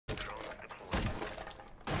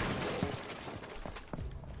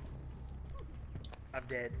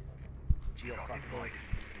dead. Geo fuckboy.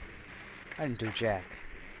 I didn't do jack.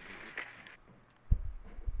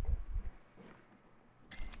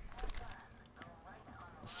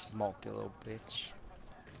 Smoke, you little bitch.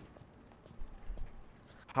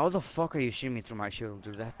 How the fuck are you shooting me through my shield,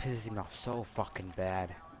 dude? That pisses me off so fucking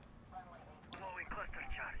bad.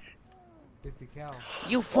 50 cal.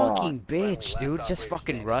 You fucking bitch, dude. Just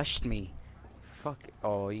fucking rushed me. Fuck.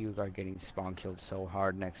 Oh, you are getting spawn killed so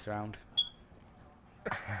hard next round.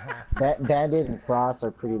 Bandit and Frost are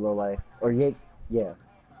pretty low life. Or yeah.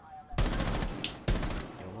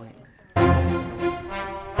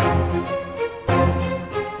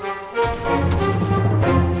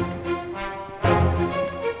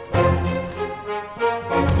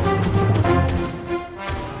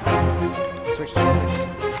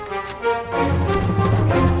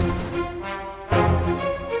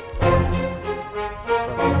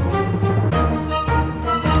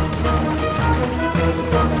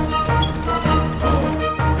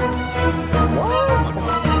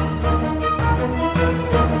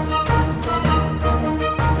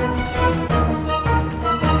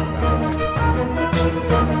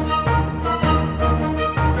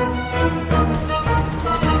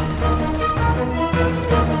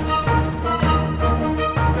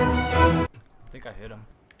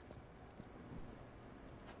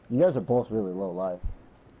 You guys are both really low life.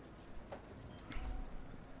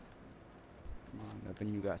 Come on,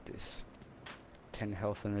 Evan, you got this. 10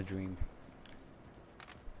 health and a dream.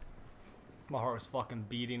 My heart was fucking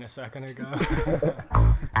beating a second ago.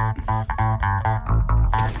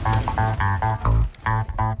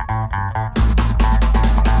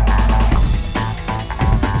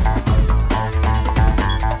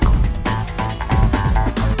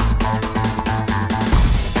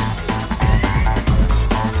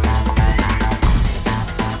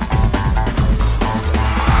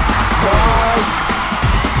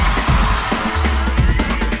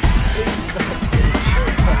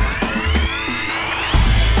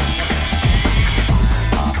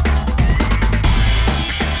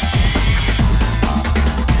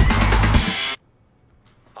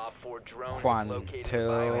 One,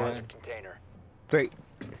 two, three.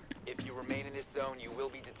 If you remain in this zone, you will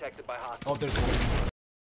be detected by hostiles. Oh, there's one.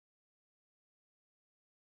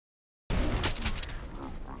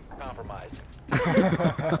 Compromised.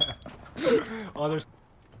 Oh, there's.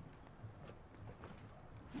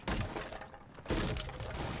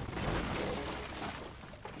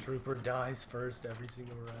 Trooper dies first every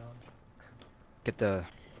single round. Get the.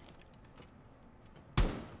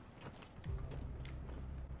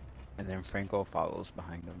 And then Franco follows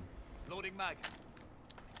behind him. Loading mag.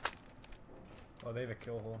 Oh, they have a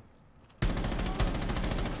kill hole.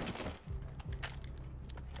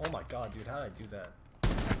 Oh my god, dude, how did I do that?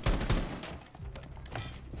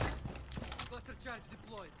 Cluster charge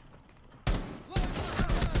deployed.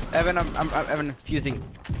 Evan, I'm Evan fusing.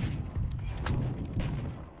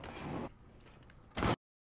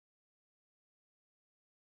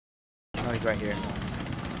 Oh, he's right here.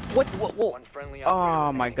 What? One friendly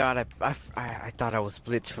Oh my god, I thought I was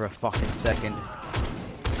blitzed for a fucking second.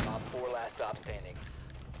 Top 4 last stop standing.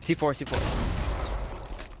 C4.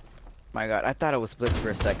 My god, I thought I was blitzed for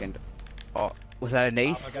a second. Oh, was that an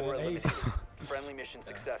ace? I got an ace. Friendly mission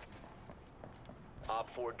successful.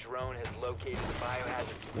 Op 4 drone has located the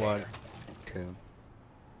biohazard container. 1, 2,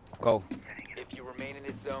 go. If you remain in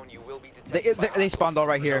this zone, you will be detected. They spawned all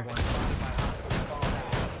right here.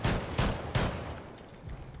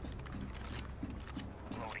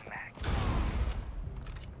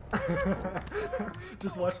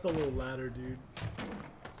 Just watch the little ladder, dude.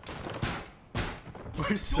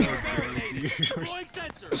 We're so great, dude.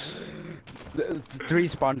 Three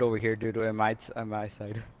spawned over here, dude, on my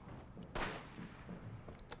side.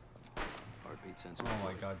 Oh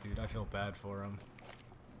my god, dude, I feel bad for him.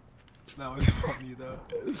 That was funny though.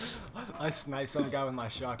 I sniped some guy with my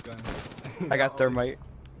shotgun. I got thermite.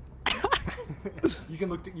 You can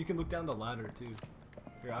look down the ladder too.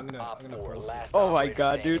 Here, I'm gonna post it. Oh my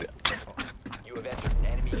god, dude. You have entered an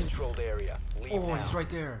enemy controlled area. Leave Oh, now. he's right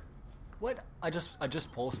there. What? I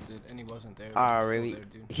just posted and he wasn't there. Ah, He's still really? there,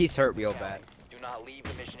 dude. He's hurt real bad. Do not leave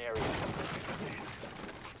the mission area.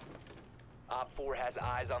 Op 4 has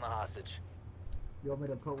eyes on the hostage. You want me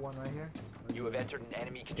to put one right here? You have entered an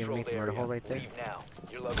enemy You controlled make the area. hole right there? Leave now.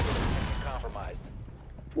 Your location has been compromised.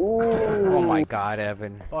 Ooh. Oh my god,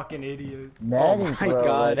 Evan. Fucking idiot. Manning, Oh my bro,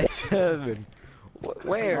 god, like, Evan.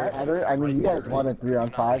 Where? I mean, you guys won a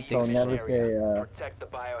 3-on-5, so Do not leave never the mission area. say, Protect the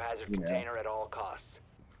biohazard you know. container at all costs.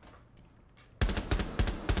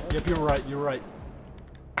 Yep, you're right. You're right.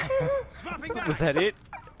 Was that it?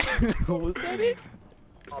 Was that it?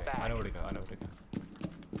 Fall back. I know where to go. I know where to go.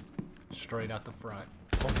 Straight out the front.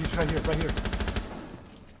 Oh, he's right here, right here.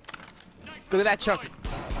 Look at that Chuck.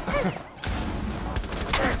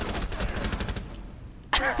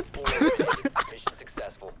 Mission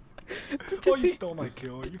successful. Oh, you stole my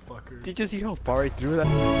kill, you fucker. Did you just see how far I threw that?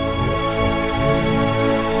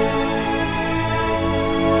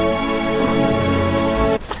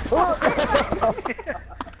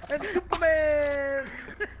 That's Superman!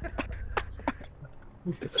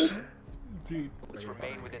 Dude.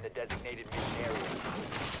 Remain within the designated mission area.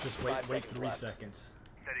 Just wait, 5 wait seconds 3 left. seconds.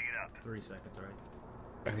 Setting it up. 3 seconds, alright.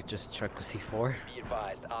 I could just check the C4. Be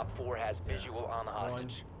advised, Op 4 has visual on the 1,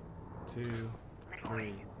 hostage. 2, 3.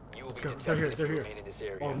 You will Let's be go. detected They're here, if they're you here. remain in this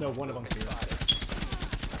area. Oh no, one of them's here.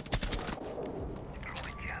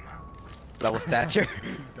 Level stature.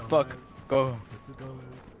 Fuck. Go.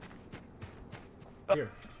 Here.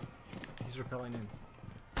 He's repelling in.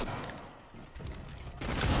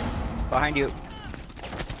 Behind you.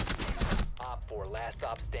 Op 4, last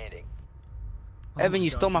stop standing. Oh Evan, my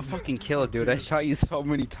you God, stole my dude. fucking kill, dude. I shot you so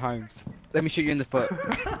many times. Let me shoot you in the foot.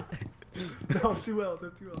 No, I'm too health,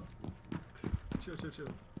 I'm too health. Chill, chill, chill.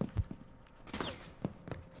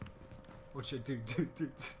 Oh shit, dude,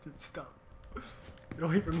 stop. Get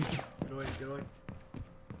away from me. Get away, get away.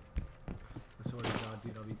 I swear to God,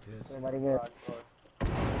 dude, I'll be pissed. Somebody here.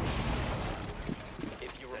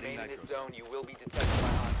 If you remain in this zone, you will be detected by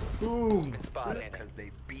hostiles. Boom! Spot in. Because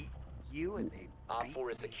they beat you and they Op beat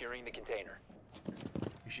 4 is me. securing the container.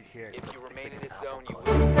 You should hear it. If you It's remain like in this an zone, you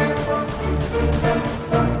apple will.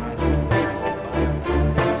 called.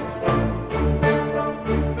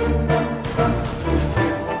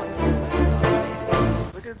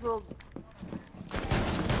 Look at his little.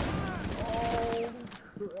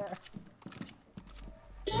 Further access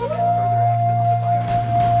to the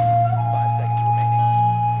biohazard. 5 seconds remaining.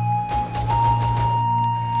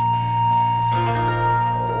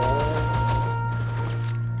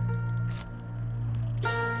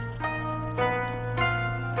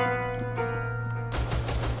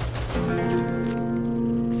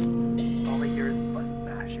 All I hear is button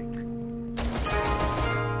mashing.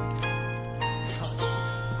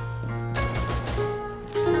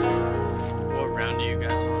 What round do you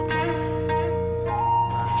guys on?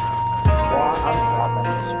 Well, I'm dropping.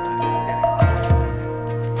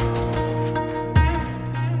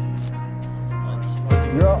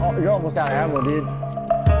 You're almost out of ammo, dude.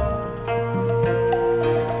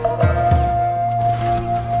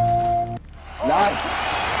 Nice.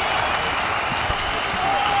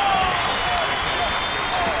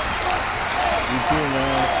 You too,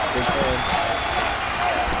 man. Good play.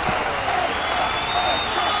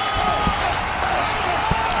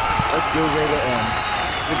 Let's go right at end.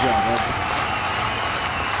 Good job, man.